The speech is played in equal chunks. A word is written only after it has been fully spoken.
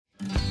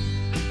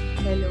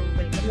Hello,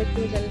 welcome back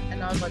to the channel and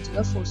now watching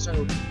a 4-star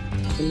hotel.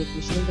 The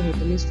location of the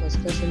hotel is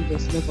first class and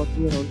guests love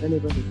walking around the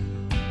neighborhood.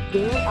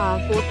 There are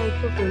 4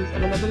 types of rooms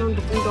available on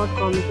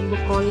booking.com. You can book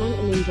online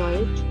and enjoy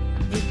it.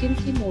 You can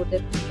see more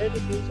than 100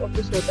 reviews of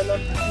this hotel on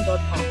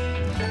booking.com.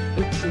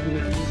 Its rating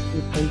is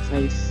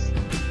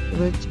 8.5,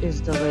 which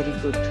is the very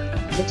good.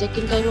 The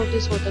check-in time of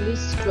this hotel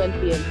is 12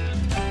 p.m.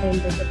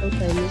 And the check-out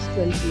time is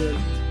 12 p.m.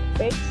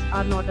 Pets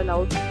are not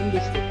allowed in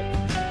this hotel.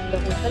 The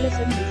hotel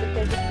accepts major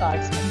credit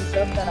cards and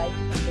reserves the right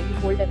to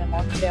temporarily hold an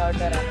amount prior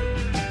to arrival.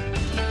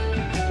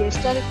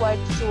 Guests are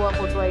required to show a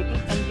photo ID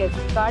and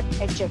credit card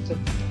at check-in.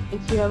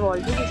 If you have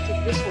already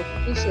visited this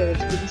hotel, please share your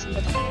experience in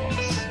the comment box.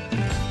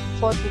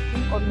 For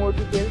booking or more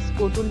details,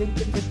 go to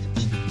link in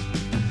description.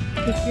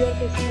 If you are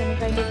facing any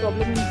kind of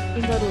problem in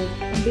booking a room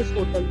in this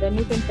hotel, then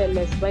you can tell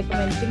us by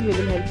commenting. We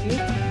will help you.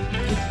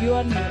 If you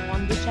are new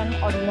on this channel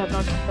or you have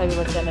not subscribed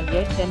our channel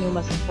yet, then you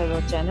must subscribe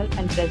our channel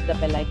and press the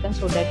bell icon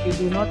so that you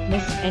do not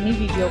miss any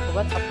video of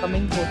our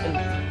upcoming hotel.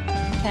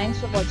 Thanks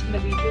for watching the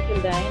video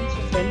till the end. So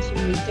friends,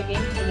 we'll meet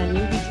again in a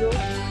new video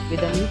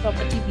with a new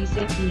property. Be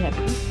safe, be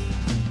happy.